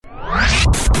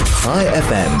High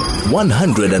FM,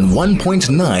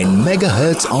 101.9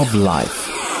 megahertz of life.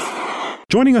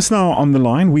 Joining us now on the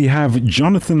line, we have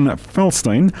Jonathan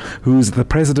Feldstein, who's the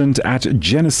president at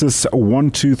Genesis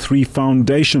 123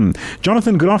 Foundation.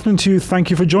 Jonathan, good afternoon to you. Thank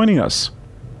you for joining us.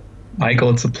 Michael,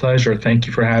 it's a pleasure. Thank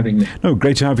you for having me. No,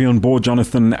 great to have you on board,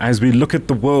 Jonathan. As we look at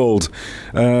the world,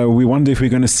 we wonder if we're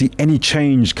going to see any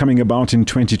change coming about in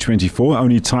 2024.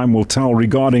 Only time will tell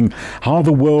regarding how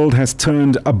the world has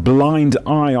turned a blind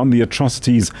eye on the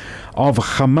atrocities of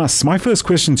Hamas. My first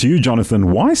question to you, Jonathan,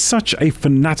 why such a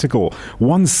fanatical,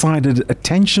 one-sided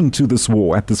attention to this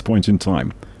war at this point in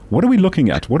time? What are we looking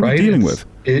at? What are we dealing with?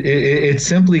 It's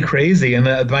simply crazy.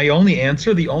 And my only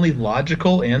answer, the only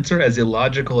logical answer, as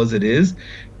illogical as it is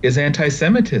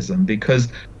anti-Semitism. Because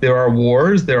there are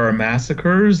wars, there are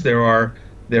massacres, there are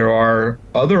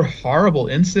other horrible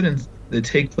incidents that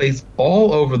take place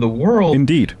all over the world.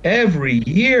 Indeed. Every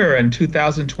year. And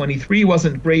 2023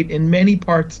 wasn't great in many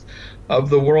parts of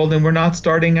the world, and we're not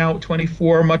starting out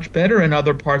 24 much better in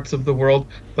other parts of the world.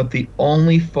 But the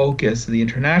only focus of the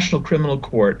International Criminal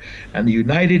Court and the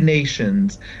United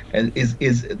Nations is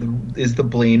the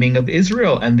blaming of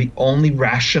Israel, and the only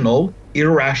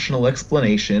irrational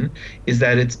explanation is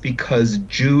that it's because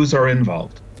Jews are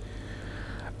involved.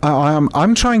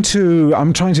 I'm trying to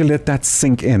let that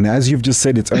sink in. As you've just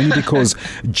said, it's only because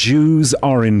Jews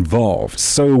are involved.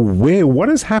 So what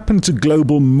has happened to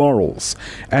global morals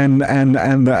and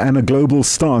a global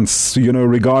stance,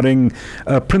 regarding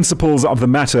principles of the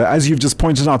matter? As you've just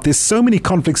pointed out, there's so many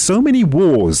conflicts, so many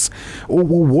wars.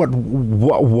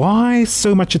 Why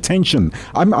so much attention?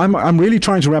 I'm really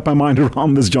trying to wrap my mind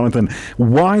around this, Jonathan.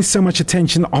 Why so much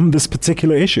attention on this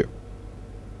particular issue?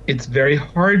 It's very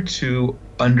hard to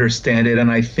understand it,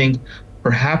 and I think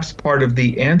perhaps part of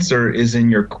the answer is in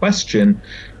your question.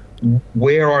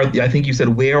 I think you said,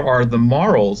 where are the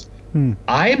morals?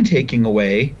 I am taking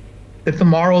away that the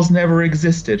morals never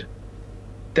existed.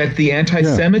 That the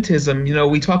anti-Semitism,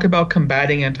 we talk about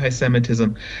combating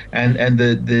anti-Semitism and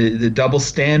the double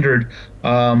standard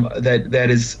that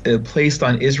is placed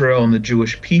on Israel and the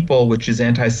Jewish people, which is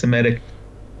anti-Semitic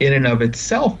in and of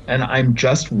itself. And I'm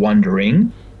just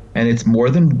wondering, and it's more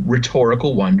than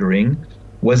rhetorical wondering,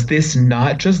 was this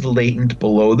not just latent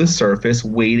below the surface,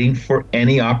 waiting for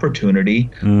any opportunity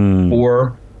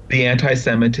for the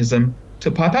anti-Semitism to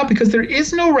pop out? Because there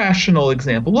is no rational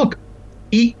example. Look,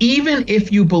 even if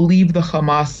you believe the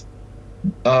Hamas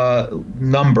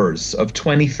numbers of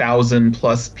 20,000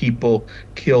 plus people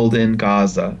killed in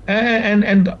Gaza,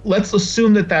 and let's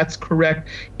assume that that's correct,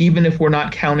 even if we're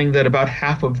not counting that about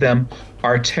half of them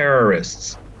are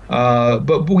terrorists.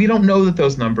 But we don't know that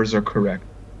those numbers are correct.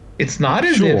 It's not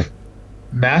as if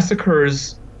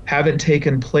massacres haven't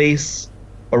taken place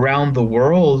around the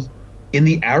world, in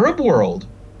the Arab world,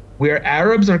 where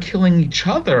Arabs are killing each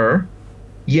other,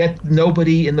 yet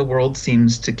nobody in the world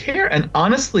seems to care. And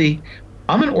honestly,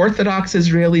 I'm an Orthodox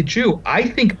Israeli Jew. I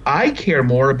think I care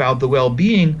more about the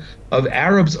well-being of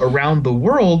Arabs around the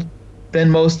world than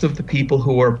most of the people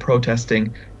who are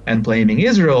protesting and blaming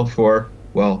Israel for,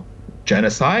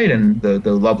 genocide and the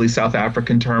lovely South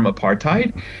African term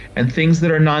apartheid, and things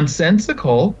that are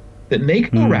nonsensical that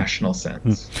make no rational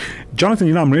sense.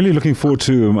 Jonathan, I'm really looking forward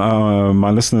to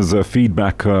my listeners'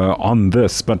 feedback on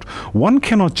this, but one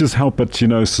cannot just help but,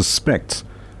 suspect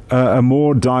a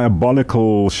more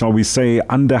diabolical, shall we say,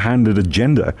 underhanded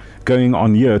agenda going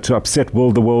on here to upset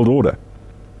the world order.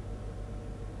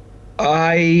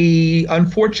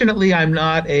 Unfortunately, I'm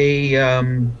not a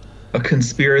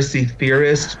conspiracy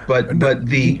theorist, but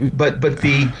the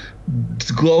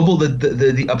global,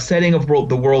 the upsetting of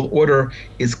the world order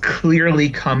is clearly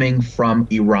coming from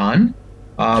Iran.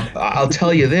 I'll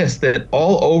tell you this, that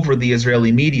all over the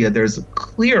Israeli media, there's a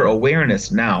clear awareness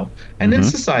now, and in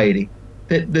society,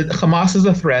 that Hamas is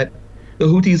a threat, the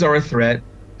Houthis are a threat,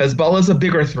 Hezbollah is a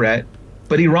bigger threat,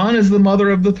 but Iran is the mother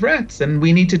of the threats, and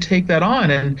we need to take that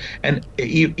on. And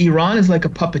Iran is like a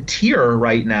puppeteer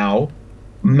right now,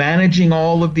 managing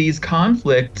all of these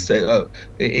conflicts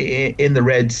in the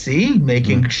Red Sea,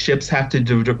 making ships have to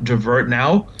divert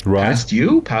now past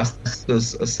the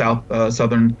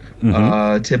southern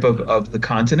tip of the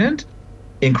continent,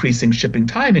 increasing shipping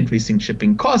time, increasing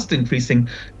shipping cost, increasing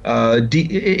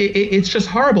it's just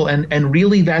horrible. And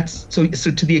really that's so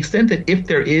to the extent that if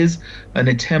there is an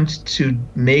attempt to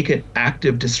make an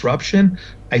active disruption,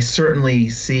 I certainly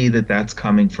see that that's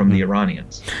coming from the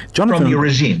Iranians, Jonathan, from the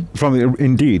regime.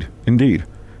 Indeed.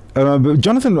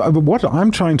 Jonathan, what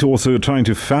I'm trying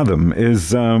to fathom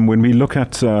is when we look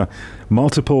at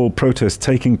multiple protests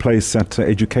taking place at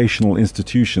educational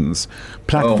institutions,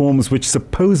 platforms which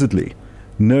supposedly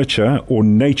nurture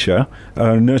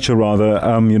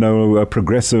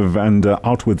progressive and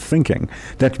outward thinking,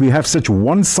 that we have such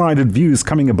one-sided views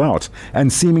coming about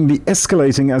and seemingly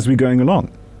escalating as we're going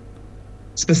along?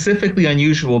 Specifically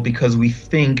unusual because we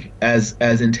think as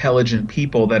intelligent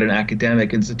people that an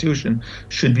academic institution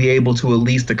should be able to at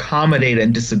least accommodate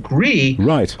and disagree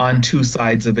on two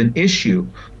sides of an issue.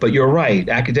 But you're right,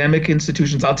 academic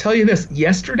institutions, I'll tell you this,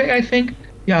 yesterday I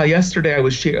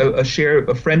was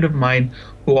a friend of mine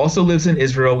who also lives in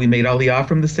Israel. We made Aliyah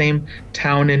from the same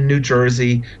town in New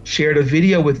Jersey, shared a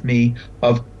video with me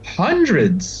of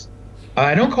hundreds,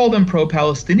 I don't call them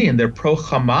pro-Palestinian, they're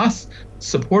pro-Hamas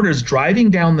supporters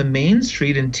driving down the main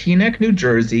street in Teaneck, New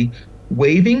Jersey,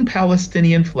 waving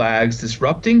Palestinian flags,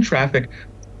 disrupting traffic.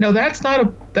 Now that's not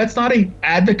a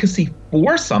advocacy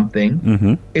for something.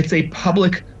 Mm-hmm. It's a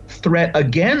public threat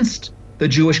against the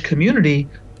Jewish community,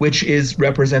 which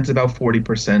represents about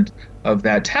 40% of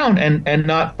that town. And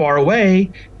not far away,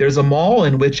 there's a mall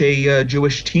in which a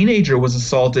Jewish teenager was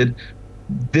assaulted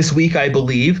this week, I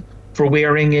believe, for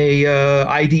wearing a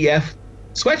IDF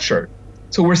sweatshirt.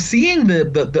 So we're seeing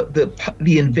the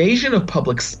invasion of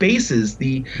public spaces,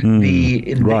 the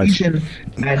invasion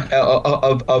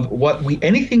of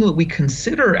anything that we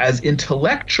consider as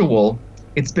intellectual.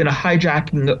 It's been a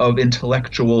hijacking of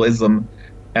intellectualism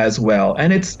as well,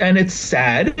 and it's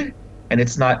sad, and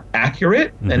it's not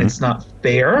accurate, and it's not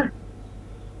fair.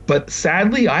 But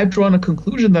sadly, I've drawn a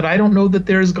conclusion that I don't know that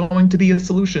there's going to be a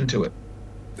solution to it.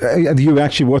 You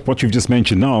actually, what you've just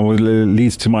mentioned now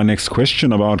leads to my next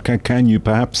question about can you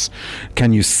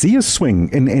see a swing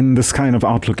in this kind of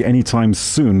outlook anytime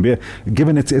soon,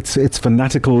 given its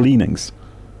fanatical leanings?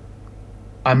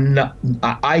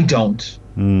 I don't.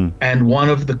 And one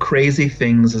of the crazy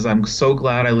things is I'm so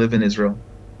glad I live in Israel.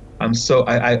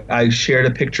 I shared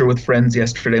a picture with friends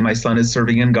yesterday. My son is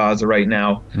serving in Gaza right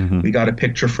now. Mm-hmm. We got a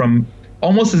picture from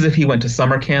almost as if he went to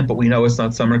summer camp, but we know it's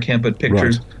not summer camp, but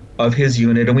pictures of his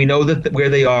unit, and we know that where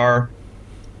they are.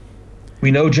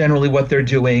 We know generally what they're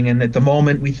doing, and at the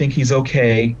moment we think he's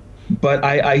okay. But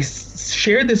I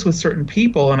shared this with certain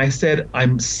people, and I said,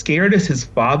 I'm scared as his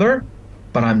father,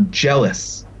 but I'm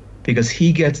jealous because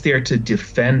he gets there to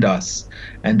defend us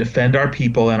and defend our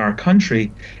people and our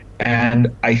country.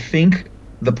 And I think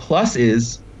the plus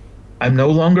is I'm no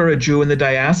longer a Jew in the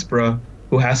diaspora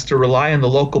who has to rely on the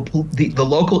local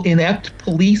inept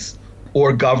police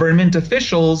or government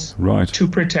officials to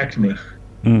protect me.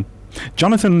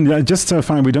 Jonathan, just to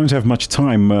find we don't have much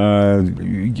time,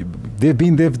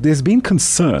 there's been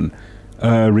concern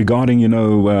regarding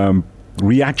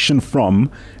reaction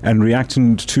from and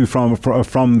reaction to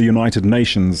from the United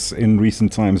Nations in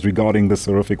recent times regarding this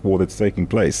horrific war that's taking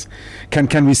place.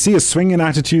 Can we see a swing in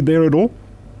attitude there at all?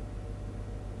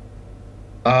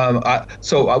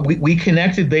 We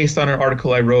connected based on an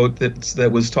article I wrote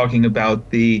that was talking about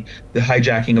the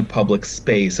hijacking of public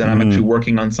space, and I'm actually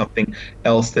working on something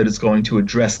else that is going to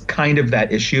address kind of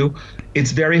that issue.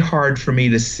 It's very hard for me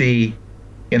to see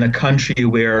in a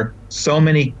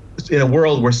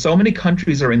world where so many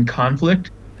countries are in conflict,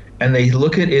 and they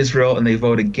look at Israel and they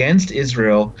vote against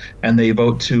Israel, and they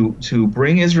vote to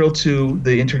bring Israel to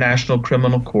the International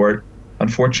Criminal Court.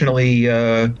 Unfortunately,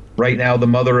 right now, the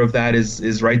mother of that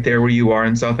is right there where you are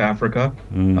in South Africa.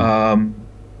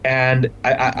 And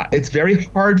it's very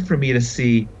hard for me to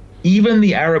see even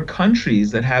the Arab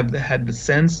countries that have had the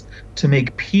sense to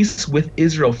make peace with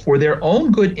Israel for their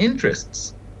own good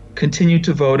interests continue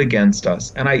to vote against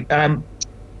us. And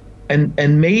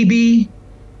maybe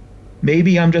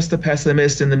I'm just a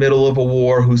pessimist in the middle of a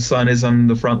war whose son is on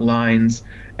the front lines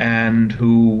and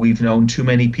who we've known too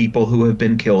many people who have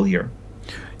been killed here.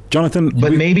 Jonathan,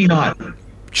 but maybe not.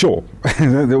 Sure.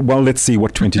 Well, let's see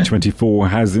what 2024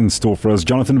 has in store for us.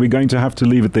 Jonathan, we're going to have to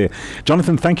leave it there.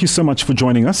 Jonathan, thank you so much for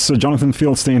joining us. So Jonathan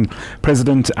Feldstein,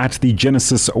 President at the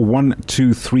Genesis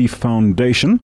 123 Foundation.